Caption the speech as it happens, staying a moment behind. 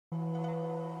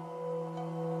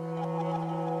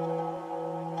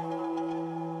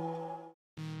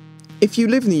If you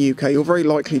live in the UK, you're very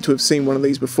likely to have seen one of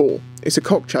these before. It's a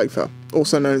cockchafer,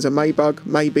 also known as a maybug,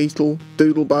 maybeetle,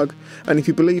 doodlebug, and if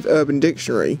you believe Urban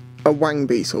Dictionary, a wang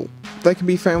beetle. They can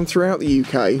be found throughout the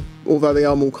UK, although they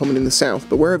are more common in the south,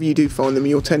 but wherever you do find them,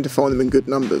 you'll tend to find them in good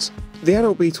numbers. The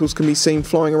adult beetles can be seen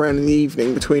flying around in the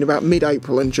evening between about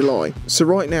mid-April and July, so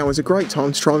right now is a great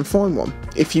time to try and find one,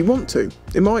 if you want to.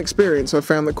 In my experience, I've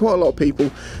found that quite a lot of people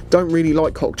don't really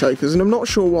like cockchafers, and I'm not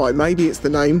sure why. Maybe it's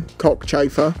the name,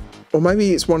 cockchafer, or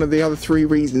maybe it's one of the other three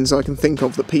reasons I can think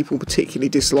of that people particularly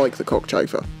dislike the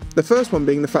cockchafer. The first one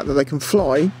being the fact that they can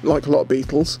fly, like a lot of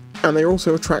beetles, and they're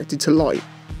also attracted to light.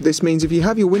 This means if you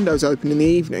have your windows open in the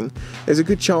evening, there's a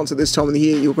good chance at this time of the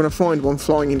year you're going to find one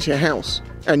flying into your house.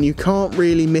 And you can't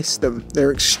really miss them.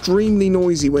 They're extremely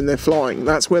noisy when they're flying.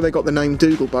 That's where they got the name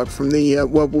Doodlebug from the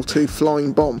World War II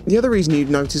flying bomb. The other reason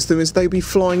you'd notice them is they'd be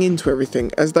flying into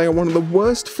everything, as they are one of the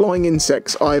worst flying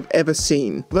insects I've ever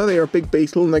seen. Although they are a big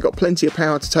beetle and they've got plenty of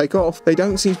power to take off, they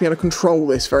don't seem to be able to control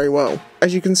this very well.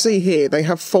 As you can see here, they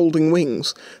have folding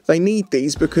wings. They need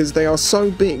these because they are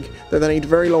so big that they need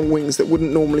very long wings that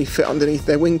wouldn't normally fit underneath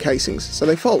their wing casings, so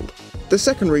they fold. The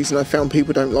second reason I found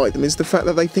people don't like them is the fact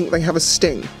that they think they have a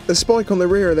sting. The spike on the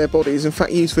rear of their body is in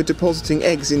fact used for depositing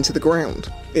eggs into the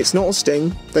ground. It's not a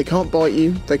sting, they can't bite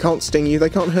you, they can't sting you, they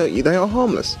can't hurt you, they are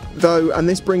harmless. Though, and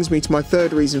this brings me to my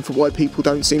third reason for why people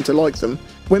don't seem to like them,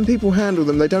 when people handle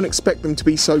them they don't expect them to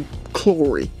be so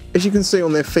clawy. As you can see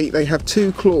on their feet, they have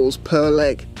 2 claws per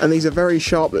leg, and these are very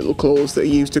sharp little claws that are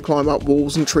used to climb up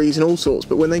walls and trees and all sorts,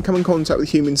 but when they come in contact with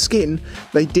human skin,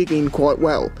 they dig in quite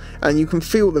well, and you can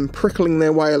feel them prickling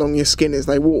their way along your skin as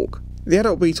they walk. The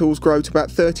adult beetles grow to about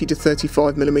 30 to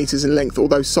 35mm in length,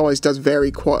 although size does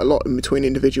vary quite a lot in between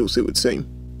individuals, it would seem.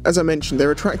 As I mentioned,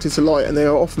 they're attracted to light and they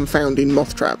are often found in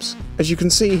moth traps. As you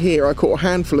can see here, I caught a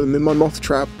handful of them in my moth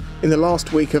trap in the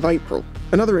last week of April.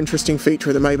 Another interesting feature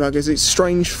of the maybug is its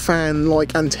strange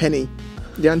fan-like antennae.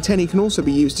 The antennae can also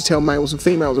be used to tell males and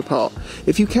females apart.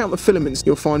 If you count the filaments,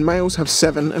 you'll find males have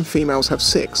 7 and females have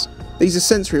 6. These are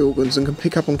sensory organs and can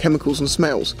pick up on chemicals and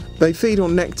smells. They feed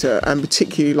on nectar and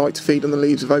particularly like to feed on the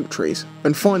leaves of oak trees.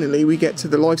 And finally, we get to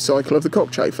the life cycle of the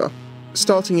cockchafer.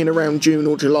 Starting in around June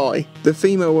or July, the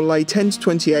female will lay 10 to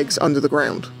 20 eggs under the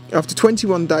ground. After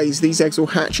 21 days, these eggs will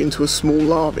hatch into a small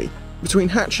larvae. Between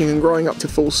hatching and growing up to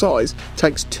full size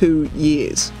takes 2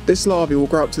 years. This larvae will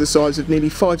grow up to the size of nearly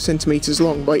 5 cm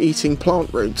long by eating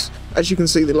plant roots. As you can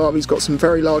see, the larvae's got some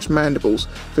very large mandibles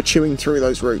for chewing through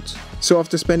those roots. So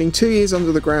after spending 2 years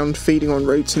under the ground feeding on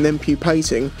roots and then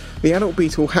pupating, the adult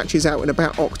beetle hatches out in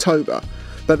about October,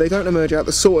 but they don't emerge out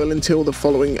the soil until the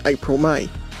following April-May.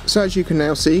 So as you can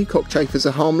now see, cockchafers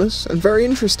are harmless and very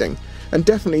interesting, and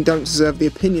definitely don't deserve the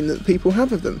opinion that people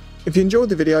have of them. If you enjoyed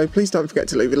the video, please don't forget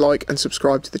to leave a like and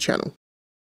subscribe to the channel.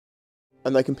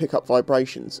 And they can pick up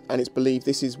vibrations, and it's believed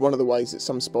this is one of the ways that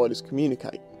some spiders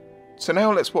communicate. So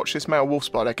now let's watch this male wolf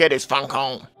spider get his funk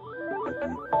on.